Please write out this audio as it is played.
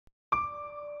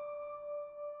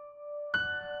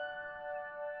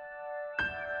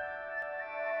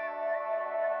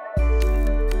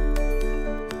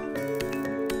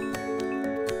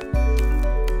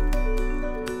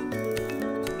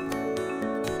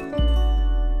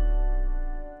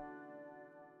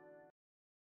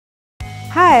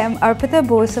Hi, I'm Arpita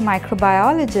Bose, a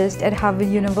microbiologist at Harvard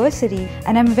University,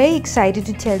 and I'm very excited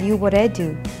to tell you what I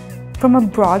do. From a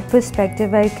broad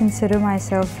perspective, I consider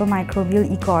myself a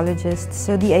microbial ecologist.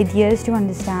 So the idea is to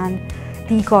understand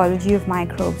the ecology of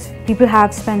microbes. People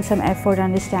have spent some effort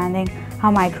understanding how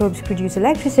microbes produce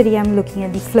electricity. I'm looking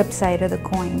at the flip side of the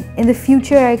coin. In the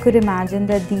future, I could imagine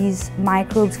that these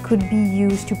microbes could be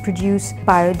used to produce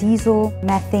biodiesel,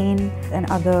 methane, and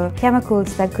other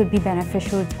chemicals that could be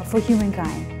beneficial for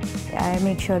humankind. I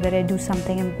make sure that I do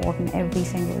something important every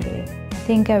single day. I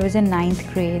think I was in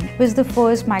 9th grade. It was the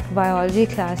first microbiology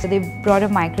class. They brought a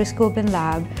microscope in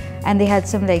lab and they had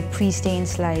some pre-stained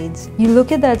slides. You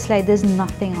look at that slide, there's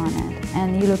nothing on it.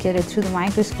 And you look at it through the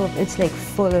microscope, it's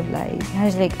full of life. And I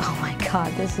was like, oh my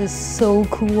God, this is so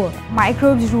cool.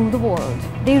 Microbes rule the world.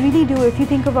 They really do. If you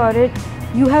think about it,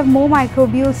 you have more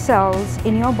microbial cells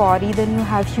in your body than you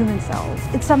have human cells.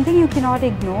 It's something you cannot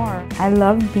ignore. I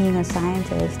love being a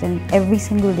scientist, and every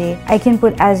single day I can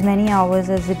put as many hours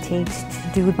as it takes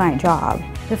to do my job.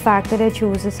 The fact that I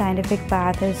chose a scientific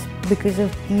path is because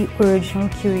of the original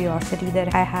curiosity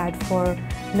that I had for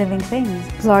living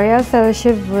things. L'Oreal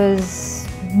Fellowship was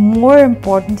more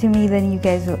important to me than you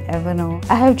guys will ever know.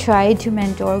 I have tried to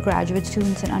mentor graduate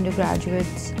students and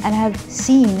undergraduates and have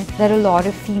seen that a lot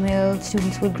of female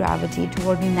students will gravitate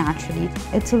toward me naturally.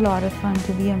 It's a lot of fun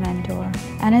to be a mentor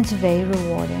and it's very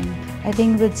rewarding. I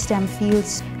think with STEM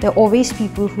fields, there are always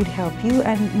people who'd help you,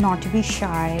 and not to be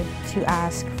shy to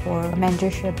ask for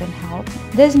mentorship and help.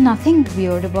 There's nothing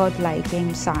weird about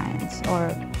liking science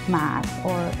or math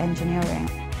or engineering.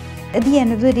 At the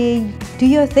end of the day, do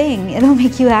your thing. It'll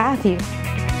make you happy.